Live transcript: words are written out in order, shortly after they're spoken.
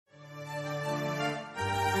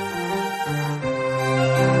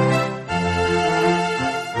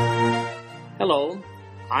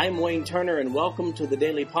I'm Wayne Turner, and welcome to the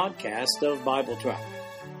daily podcast of Bible Track.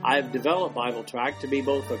 I've developed Bible Track to be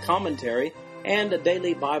both a commentary and a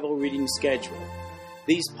daily Bible reading schedule.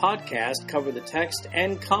 These podcasts cover the text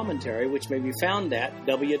and commentary, which may be found at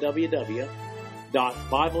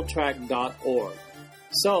www.bibletrack.org.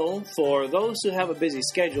 So, for those who have a busy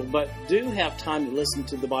schedule but do have time to listen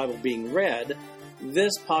to the Bible being read,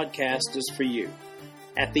 this podcast is for you.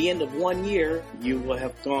 At the end of 1 year, you will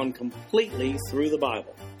have gone completely through the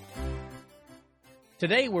Bible.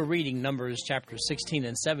 Today we're reading Numbers chapters 16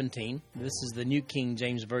 and 17. This is the New King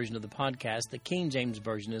James Version of the podcast. The King James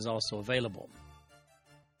Version is also available.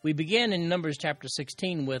 We begin in Numbers chapter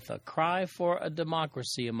 16 with a cry for a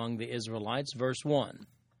democracy among the Israelites, verse 1.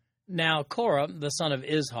 Now Korah, the son of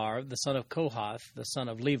Izhar, the son of Kohath, the son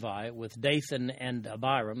of Levi, with Dathan and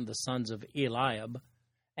Abiram, the sons of Eliab,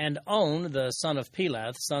 and On, the son of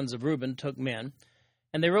Pelath, sons of Reuben, took men,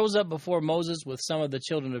 and they rose up before Moses with some of the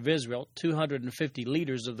children of Israel, 250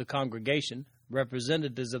 leaders of the congregation,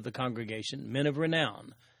 representatives of the congregation, men of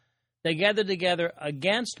renown. They gathered together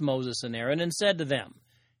against Moses and Aaron and said to them,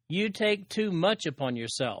 You take too much upon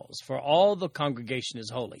yourselves, for all the congregation is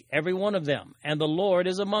holy, every one of them, and the Lord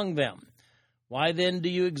is among them. Why then do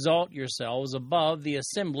you exalt yourselves above the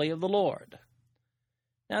assembly of the Lord?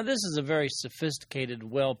 Now this is a very sophisticated,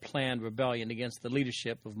 well-planned rebellion against the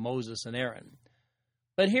leadership of Moses and Aaron.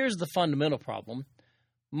 But here's the fundamental problem.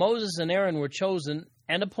 Moses and Aaron were chosen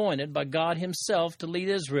and appointed by God himself to lead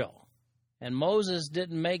Israel. And Moses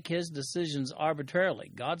didn't make his decisions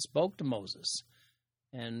arbitrarily. God spoke to Moses,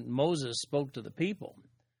 and Moses spoke to the people.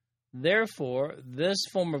 Therefore, this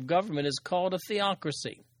form of government is called a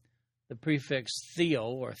theocracy. The prefix theo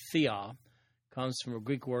or thea comes from a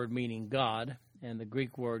Greek word meaning God, and the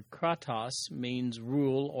Greek word kratos means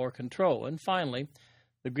rule or control. And finally,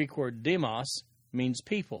 the Greek word demos means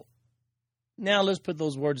people. Now let's put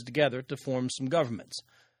those words together to form some governments.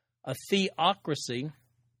 A theocracy,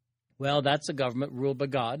 well, that's a government ruled by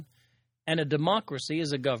God, and a democracy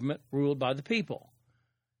is a government ruled by the people.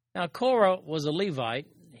 Now Korah was a Levite.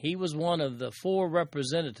 He was one of the 4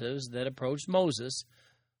 representatives that approached Moses,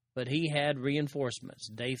 but he had reinforcements,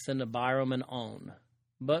 Dathan, Abiram, and On.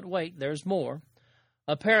 But wait, there's more.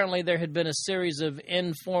 Apparently, there had been a series of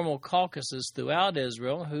informal caucuses throughout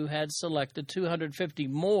Israel who had selected 250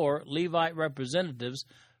 more Levite representatives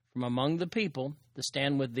from among the people to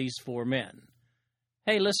stand with these 4 men.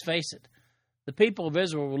 Hey, let's face it. The people of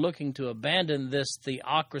Israel were looking to abandon this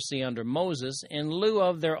theocracy under Moses in lieu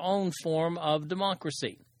of their own form of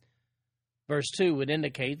democracy. Verse 2 would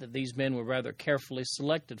indicate that these men were rather carefully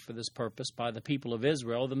selected for this purpose by the people of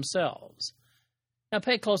Israel themselves. Now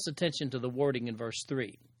pay close attention to the wording in verse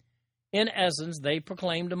 3. In essence, they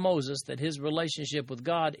proclaimed to Moses that his relationship with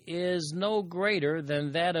God is no greater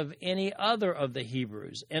than that of any other of the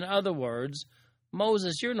Hebrews. In other words,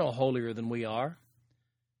 Moses, you're no holier than we are.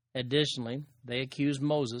 Additionally, they accused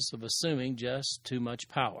Moses of assuming just too much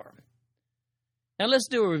power. Now let's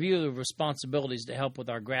do a review of the responsibilities to help with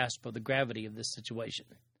our grasp of the gravity of this situation.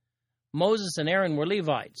 Moses and Aaron were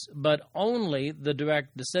Levites, but only the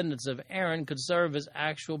direct descendants of Aaron could serve as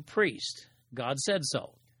actual priests. God said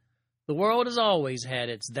so. The world has always had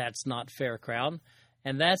its that's not fair crowd,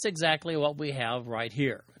 and that's exactly what we have right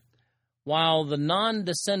here. While the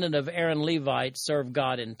non-descendant of Aaron Levites served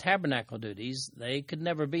God in tabernacle duties, they could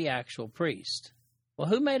never be actual priests. Well,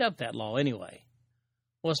 who made up that law anyway?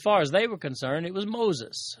 Well, as far as they were concerned, it was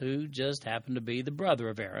Moses, who just happened to be the brother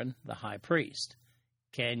of Aaron, the high priest.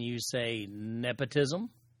 Can you say nepotism?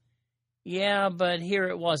 Yeah, but here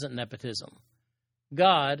it wasn't nepotism.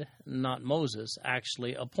 God, not Moses,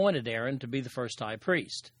 actually appointed Aaron to be the first high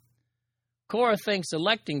priest. Korah thinks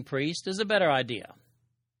electing priest is a better idea.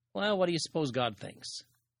 Well, what do you suppose God thinks?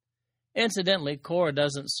 Incidentally, Korah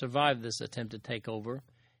doesn't survive this attempted takeover.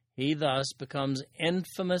 He thus becomes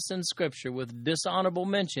infamous in Scripture with dishonorable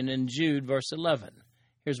mention in Jude verse 11.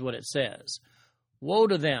 Here's what it says. Woe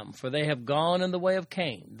to them, for they have gone in the way of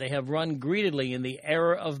Cain. They have run greedily in the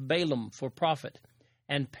error of Balaam for profit,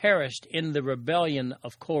 and perished in the rebellion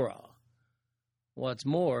of Korah. What's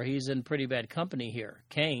more, he's in pretty bad company here.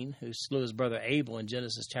 Cain, who slew his brother Abel in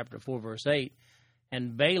Genesis chapter 4, verse 8,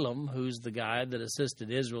 and Balaam, who's the guy that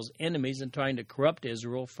assisted Israel's enemies in trying to corrupt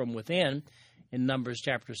Israel from within in Numbers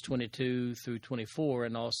chapters 22 through 24,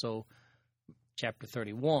 and also chapter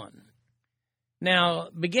 31. Now,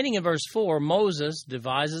 beginning in verse 4, Moses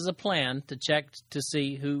devises a plan to check to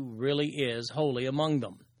see who really is holy among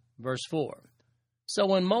them. Verse 4. So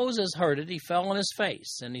when Moses heard it, he fell on his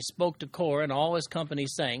face, and he spoke to Korah and all his company,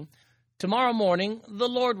 saying, Tomorrow morning the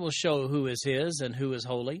Lord will show who is his and who is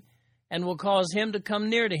holy, and will cause him to come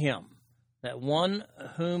near to him. that one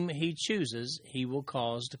whom he chooses he will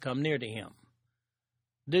cause to come near to him.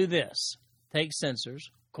 Do this, take censers,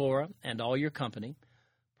 Korah, and all your company,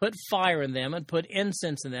 put fire in them, and put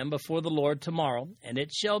incense in them before the Lord tomorrow, and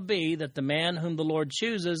it shall be that the man whom the Lord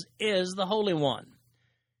chooses is the Holy One.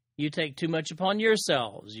 You take too much upon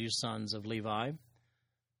yourselves, you sons of Levi.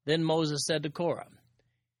 Then Moses said to Korah,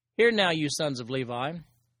 Hear now, you sons of Levi,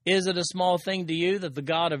 is it a small thing to you that the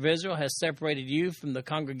God of Israel has separated you from the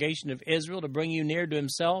congregation of Israel to bring you near to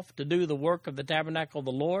himself, to do the work of the tabernacle of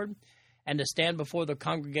the Lord, and to stand before the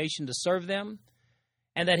congregation to serve them?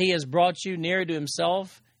 And that he has brought you near to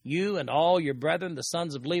himself, you and all your brethren, the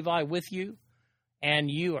sons of Levi, with you, and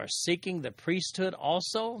you are seeking the priesthood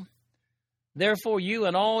also? Therefore you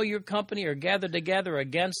and all your company are gathered together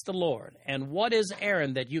against the Lord. And what is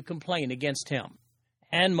Aaron that you complain against him?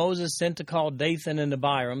 And Moses sent to call Dathan and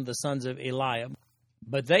Abiram, the sons of Eliab.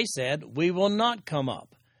 But they said, We will not come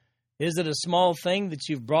up. Is it a small thing that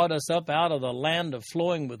you've brought us up out of the land of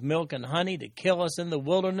flowing with milk and honey to kill us in the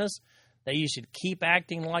wilderness, that you should keep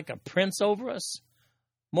acting like a prince over us?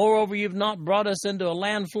 Moreover, you've not brought us into a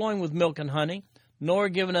land flowing with milk and honey, nor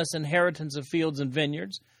given us inheritance of fields and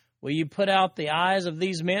vineyards. Will you put out the eyes of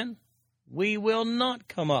these men? We will not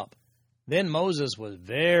come up. Then Moses was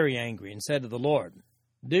very angry and said to the Lord,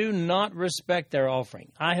 Do not respect their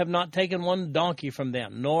offering. I have not taken one donkey from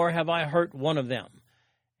them, nor have I hurt one of them.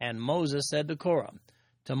 And Moses said to Korah,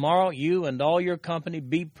 Tomorrow you and all your company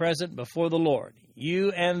be present before the Lord,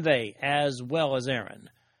 you and they, as well as Aaron.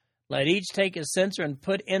 Let each take his censer and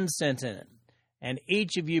put incense in it. And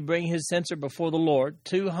each of you bring his censer before the Lord,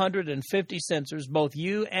 250 censers, both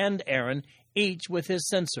you and Aaron, each with his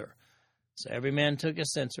censer. So every man took a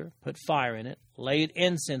censer, put fire in it, laid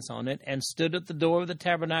incense on it, and stood at the door of the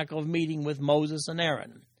tabernacle of meeting with Moses and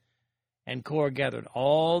Aaron. And Korah gathered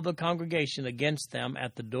all the congregation against them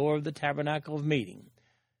at the door of the tabernacle of meeting.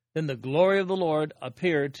 Then the glory of the Lord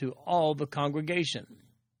appeared to all the congregation.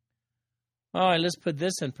 All right, let's put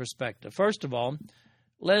this in perspective. First of all,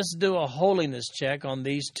 let's do a holiness check on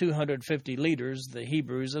these 250 leaders the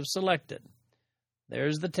Hebrews have selected.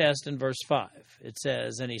 There's the test in verse 5. It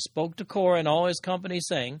says, And he spoke to Korah and all his company,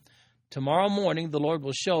 saying, Tomorrow morning the Lord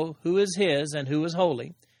will show who is his and who is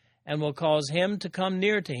holy, and will cause him to come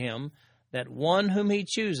near to him, that one whom he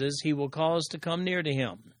chooses he will cause to come near to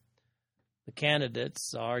him. The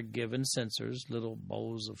candidates are given censers, little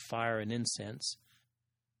bowls of fire and incense.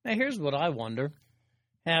 Now here's what I wonder.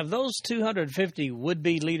 Have those 250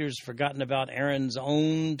 would-be leaders forgotten about Aaron's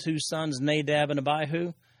own two sons, Nadab and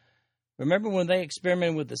Abihu? Remember when they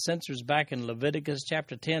experimented with the censers back in Leviticus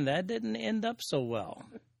chapter 10? That didn't end up so well.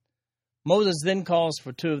 Moses then calls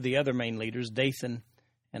for two of the other main leaders, Dathan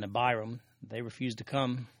and Abiram. They refused to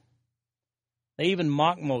come. They even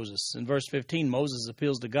mock Moses. In verse 15, Moses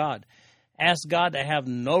appeals to God. Ask God to have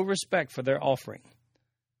no respect for their offering.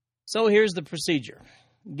 So here's the procedure.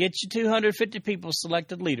 Get you 250 people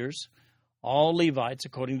selected leaders, all Levites,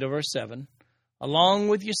 according to verse 7, along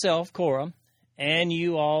with yourself, Korah, and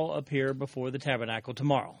you all appear before the tabernacle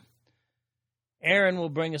tomorrow. Aaron will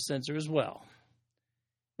bring a censer as well.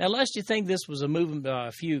 Now, lest you think this was a movement by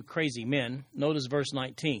a few crazy men, notice verse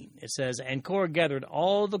 19. It says, And Korah gathered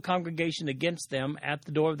all the congregation against them at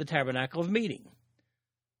the door of the tabernacle of meeting.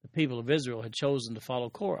 The people of Israel had chosen to follow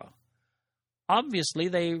Korah. Obviously,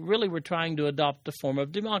 they really were trying to adopt a form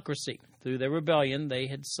of democracy. Through their rebellion, they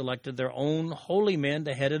had selected their own holy men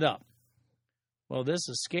to head it up. Well, this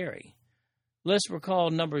is scary. Let's recall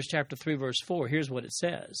Numbers chapter 3, verse 4. Here's what it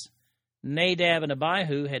says. Nadab and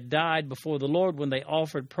Abihu had died before the Lord when they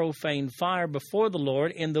offered profane fire before the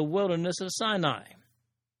Lord in the wilderness of Sinai.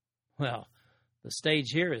 Well, the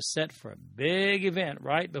stage here is set for a big event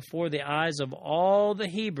right before the eyes of all the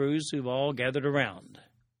Hebrews who've all gathered around.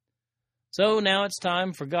 So now it's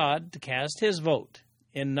time for God to cast his vote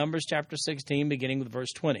in Numbers chapter 16, beginning with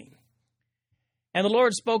verse 20. And the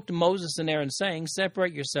Lord spoke to Moses and Aaron, saying,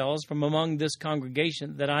 Separate yourselves from among this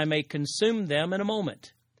congregation, that I may consume them in a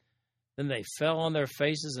moment. Then they fell on their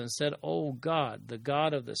faces and said, O God, the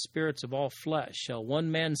God of the spirits of all flesh, shall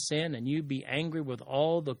one man sin, and you be angry with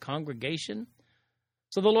all the congregation?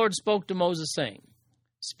 So the Lord spoke to Moses, saying,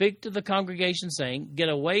 Speak to the congregation, saying, Get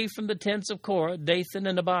away from the tents of Korah, Dathan,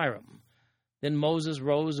 and Abiram. Then Moses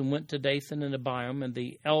rose and went to Dathan and Abiram, and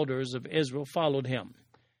the elders of Israel followed him.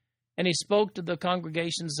 And he spoke to the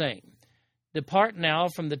congregation, saying, Depart now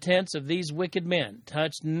from the tents of these wicked men.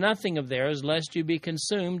 Touch nothing of theirs, lest you be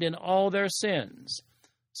consumed in all their sins.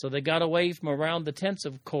 So they got away from around the tents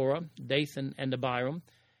of Korah, Dathan, and Abiram.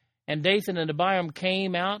 And Dathan and Abiram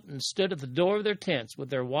came out and stood at the door of their tents with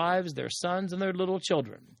their wives, their sons, and their little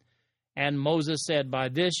children. And Moses said, By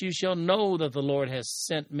this you shall know that the Lord has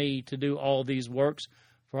sent me to do all these works,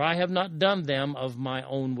 for I have not done them of my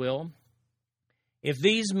own will. If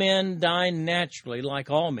these men die naturally like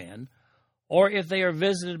all men, or if they are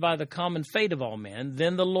visited by the common fate of all men,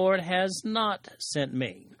 then the Lord has not sent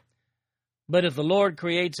me. But if the Lord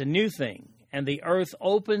creates a new thing, and the earth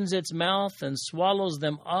opens its mouth and swallows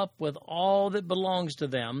them up with all that belongs to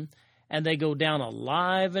them, and they go down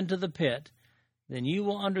alive into the pit, then you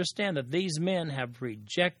will understand that these men have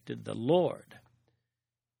rejected the Lord.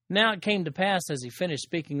 Now it came to pass, as he finished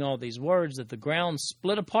speaking all these words, that the ground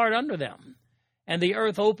split apart under them, and the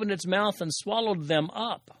earth opened its mouth and swallowed them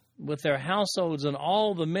up, with their households and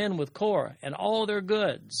all the men with Korah and all their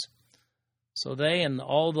goods. So they and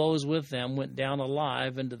all those with them went down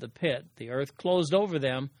alive into the pit. The earth closed over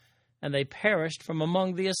them, and they perished from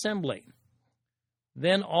among the assembly.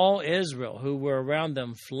 Then all Israel who were around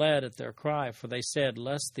them fled at their cry, for they said,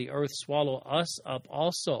 Lest the earth swallow us up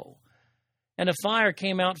also. And a fire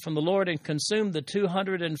came out from the Lord and consumed the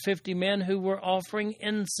 250 men who were offering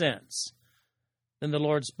incense. Then the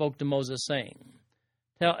Lord spoke to Moses, saying,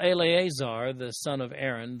 Tell Eleazar, the son of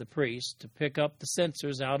Aaron, the priest, to pick up the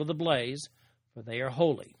censers out of the blaze, for they are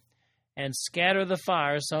holy, and scatter the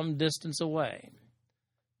fire some distance away.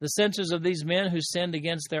 The censers of these men who sinned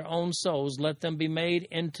against their own souls, let them be made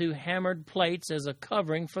into hammered plates as a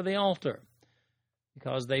covering for the altar.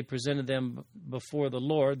 Because they presented them before the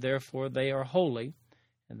Lord, therefore they are holy,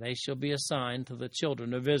 and they shall be a sign to the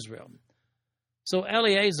children of Israel. So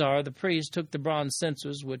Eleazar the priest took the bronze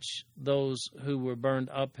censers which those who were burned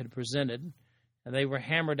up had presented, and they were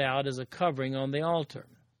hammered out as a covering on the altar,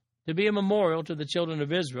 to be a memorial to the children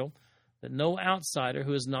of Israel, that no outsider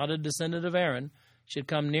who is not a descendant of Aaron should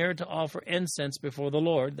come near to offer incense before the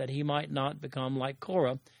Lord, that he might not become like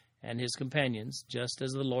Korah and his companions, just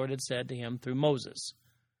as the Lord had said to him through Moses.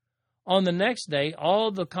 On the next day,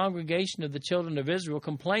 all the congregation of the children of Israel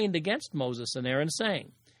complained against Moses and Aaron,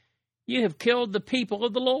 saying, You have killed the people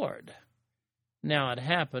of the Lord. Now it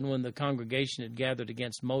happened, when the congregation had gathered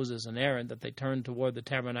against Moses and Aaron, that they turned toward the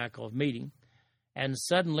tabernacle of meeting, and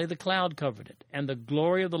suddenly the cloud covered it, and the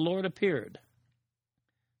glory of the Lord appeared.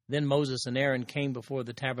 Then Moses and Aaron came before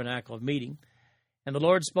the tabernacle of meeting, and the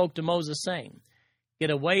Lord spoke to Moses, saying, Get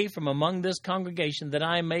away from among this congregation, that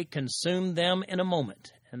I may consume them in a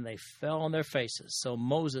moment. And they fell on their faces. So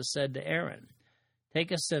Moses said to Aaron,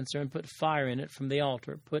 Take a censer and put fire in it from the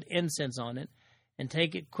altar, put incense on it, and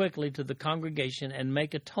take it quickly to the congregation, and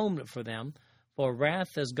make atonement for them, for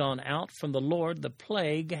wrath has gone out from the Lord, the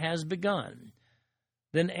plague has begun.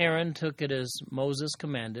 Then Aaron took it as Moses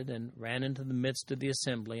commanded, and ran into the midst of the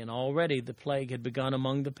assembly, and already the plague had begun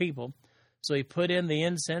among the people. So he put in the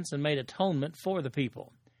incense and made atonement for the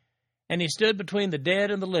people. And he stood between the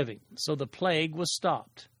dead and the living, so the plague was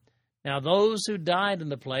stopped. Now those who died in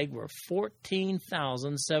the plague were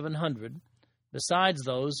 14,700, besides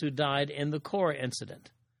those who died in the Korah incident.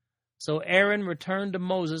 So Aaron returned to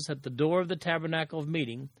Moses at the door of the tabernacle of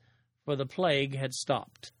meeting, for the plague had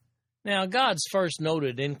stopped. Now, God's first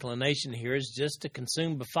noted inclination here is just to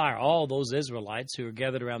consume by fire all those Israelites who are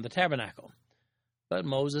gathered around the tabernacle. But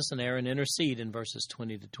Moses and Aaron intercede in verses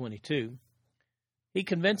 20 to 22. He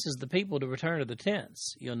convinces the people to return to the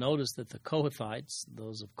tents. You'll notice that the Kohathites,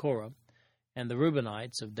 those of Korah, and the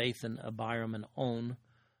Reubenites of Dathan, Abiram, and On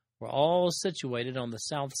were all situated on the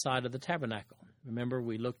south side of the tabernacle. Remember,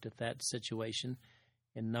 we looked at that situation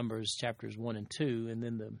in Numbers chapters 1 and 2, and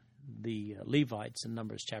then the Levites in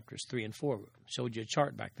Numbers chapters 3 and 4. Showed you a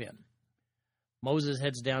chart back then. Moses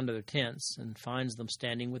heads down to their tents and finds them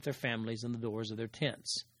standing with their families in the doors of their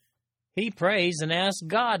tents. He prays and asks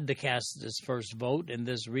God to cast his first vote in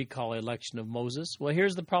this recall election of Moses. Well,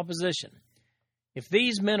 here's the proposition. If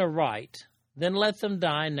these men are right, then let them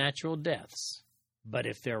die natural deaths. But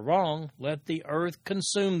if they're wrong, let the earth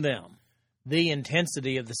consume them. The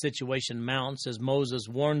intensity of the situation mounts as Moses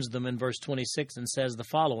warns them in verse 26 and says the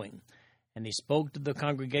following, And he spoke to the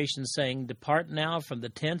congregation, saying, Depart now from the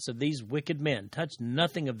tents of these wicked men, touch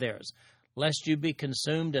nothing of theirs, lest you be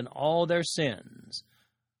consumed in all their sins.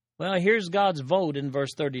 Well, here's God's vote in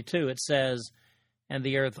verse 32. It says, And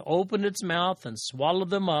the earth opened its mouth and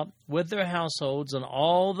swallowed them up with their households and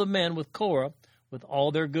all the men with Korah with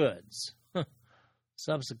all their goods.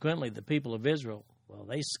 Subsequently, the people of Israel, well,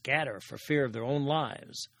 they scatter for fear of their own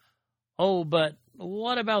lives. Oh, but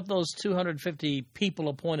what about those 250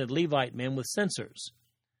 people-appointed Levite men with censers?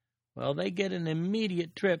 Well, they get an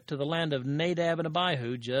immediate trip to the land of Nadab and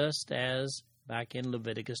Abihu, just as back in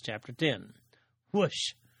Leviticus chapter 10.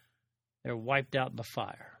 Whoosh! They're wiped out by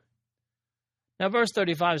fire. Now, verse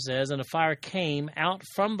 35 says, "And a fire came out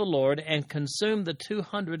from the Lord and consumed the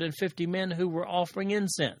 250 men who were offering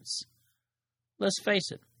incense." Let's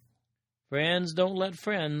face it, friends don't let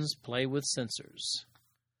friends play with censers.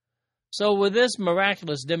 So with this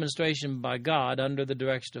miraculous demonstration by God under the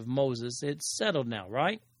direction of Moses, it's settled now,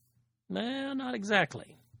 right? Well, not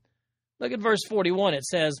exactly. Look at verse 41. It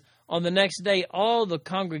says, "On the next day all the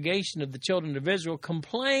congregation of the children of Israel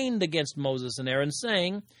complained against Moses and Aaron,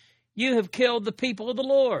 saying, 'You have killed the people of the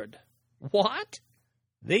Lord.'" What?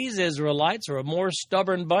 These Israelites are a more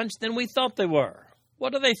stubborn bunch than we thought they were.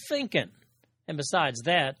 What are they thinking? And besides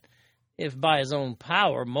that, if by his own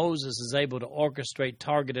power Moses is able to orchestrate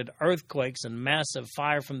targeted earthquakes and massive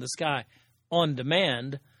fire from the sky on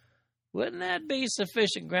demand, wouldn't that be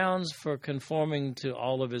sufficient grounds for conforming to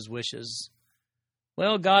all of his wishes?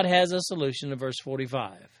 Well, God has a solution in verse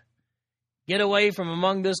 45. "Get away from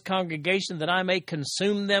among this congregation that I may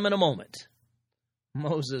consume them in a moment."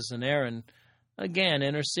 Moses and Aaron again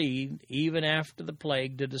intercede even after the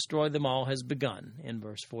plague to destroy them all has begun in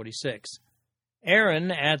verse 46. Aaron,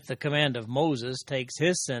 at the command of Moses, takes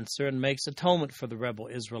his censer and makes atonement for the rebel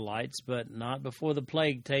Israelites, but not before the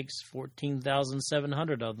plague takes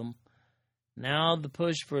 14,700 of them. Now the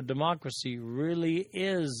push for democracy really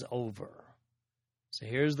is over. So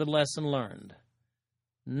here's the lesson learned.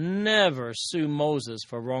 Never sue Moses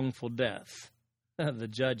for wrongful death. The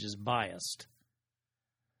judge is biased.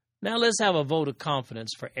 Now let's have a vote of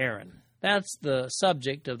confidence for Aaron. That's the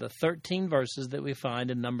subject of the 13 verses that we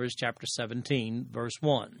find in Numbers chapter 17, verse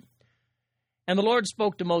 1. "And the Lord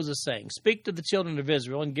spoke to Moses, saying, 'Speak to the children of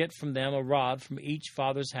Israel, and get from them a rod from each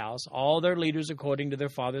father's house, all their leaders according to their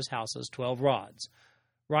father's houses, 12 rods.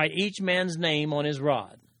 Write each man's name on his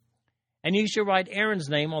rod. And you shall write Aaron's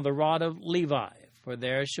name on the rod of Levi, for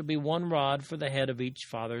there shall be one rod for the head of each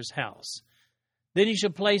father's house. Then you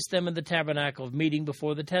shall place them in the tabernacle of meeting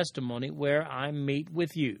before the testimony, where I meet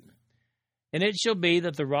with you. And it shall be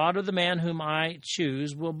that the rod of the man whom I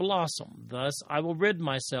choose will blossom. Thus I will rid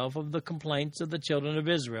myself of the complaints of the children of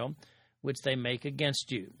Israel, which they make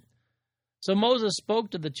against you.' So Moses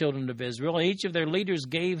spoke to the children of Israel, and each of their leaders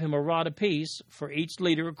gave him a rod apiece, for each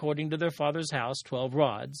leader according to their father's house, 12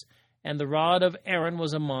 rods. And the rod of Aaron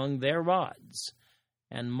was among their rods.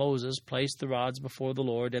 And Moses placed the rods before the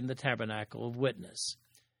Lord in the tabernacle of witness.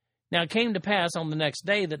 Now it came to pass on the next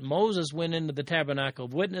day that Moses went into the tabernacle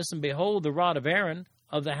of witness, and behold, the rod of Aaron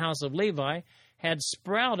of the house of Levi had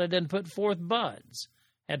sprouted and put forth buds,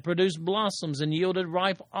 had produced blossoms and yielded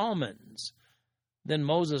ripe almonds. Then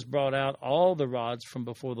Moses brought out all the rods from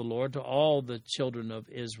before the Lord to all the children of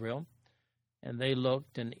Israel. And they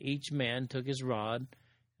looked, and each man took his rod.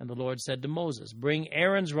 And the Lord said to Moses, 'Bring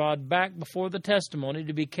Aaron's rod back before the testimony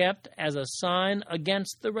to be kept as a sign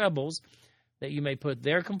against the rebels, that you may put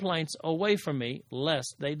their complaints away from me,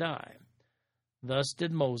 lest they die.' Thus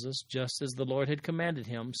did Moses, just as the Lord had commanded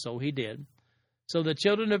him, so he did. So the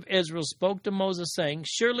children of Israel spoke to Moses, saying,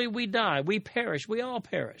 'Surely we die, we perish, we all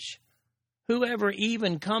perish. Whoever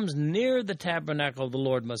even comes near the tabernacle of the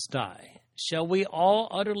Lord must die. Shall we all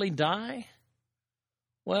utterly die?'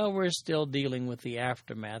 Well, we're still dealing with the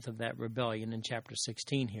aftermath of that rebellion in chapter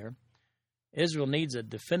 16 here. Israel needs a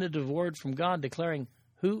definitive word from God declaring,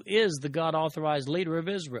 who is the God-authorized leader of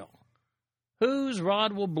Israel? Whose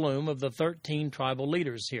rod will bloom of the 13 tribal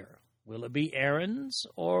leaders here? Will it be Aaron's,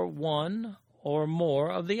 or one or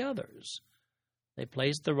more of the others? They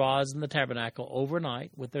placed the rods in the tabernacle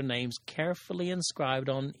overnight with their names carefully inscribed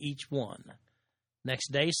on each one. Next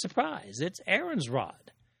day, surprise, it's Aaron's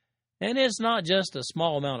rod. And it's not just a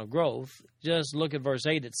small amount of growth. Just look at verse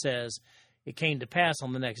 8. It says, "It came to pass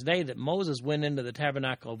on the next day that Moses went into the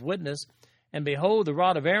tabernacle of witness, and behold, the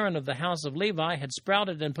rod of Aaron of the house of Levi had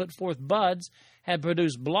sprouted and put forth buds, had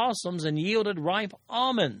produced blossoms, and yielded ripe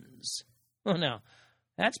almonds." Well, now,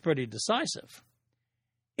 that's pretty decisive.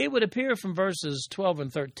 It would appear from verses 12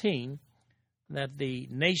 and 13 that the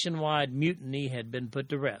nationwide mutiny had been put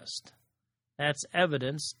to rest. That's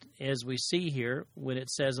evidenced, as we see here, when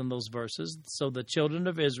it says in those verses, "So the children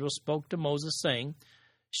of Israel spoke to Moses, saying,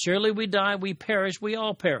 'Surely we die, we perish, we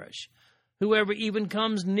all perish. Whoever even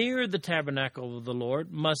comes near the tabernacle of the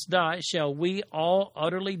Lord must die. Shall we all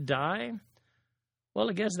utterly die?'"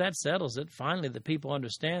 Well, I guess that settles it. Finally, the people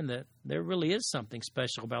understand that there really is something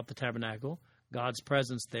special about the tabernacle, God's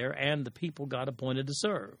presence there, and the people God appointed to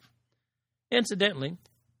serve. Incidentally,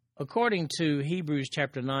 according to Hebrews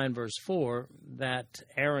chapter 9, verse 4, that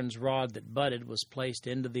Aaron's rod that budded was placed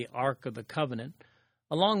into the Ark of the Covenant,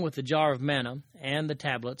 along with the jar of manna and the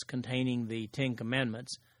tablets containing the 10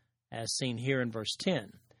 Commandments, as seen here in verse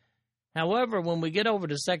 10. However, when we get over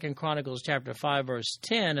to 2 Chronicles chapter 5, verse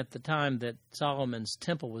 10, at the time that Solomon's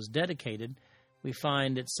temple was dedicated, we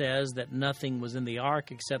find it says that nothing was in the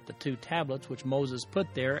ark except the 2 tablets which Moses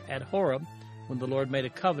put there at Horeb when the Lord made a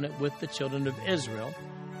covenant with the children of Israel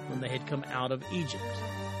when they had come out of Egypt.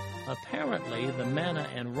 Apparently, the manna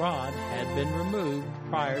and rod had been removed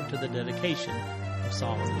prior to the dedication of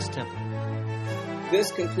Solomon's temple.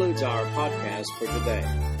 This concludes our podcast for today.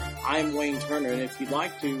 I'm Wayne Turner, and if you'd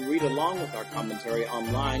like to read along with our commentary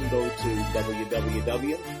online, go to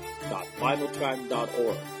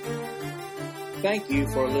www.bibletrack.org. Thank you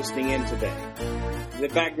for listening in today. The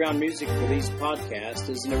background music for these podcasts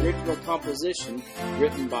is an original composition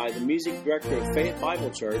written by the music director of Faith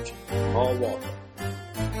Bible Church, Paul Walker.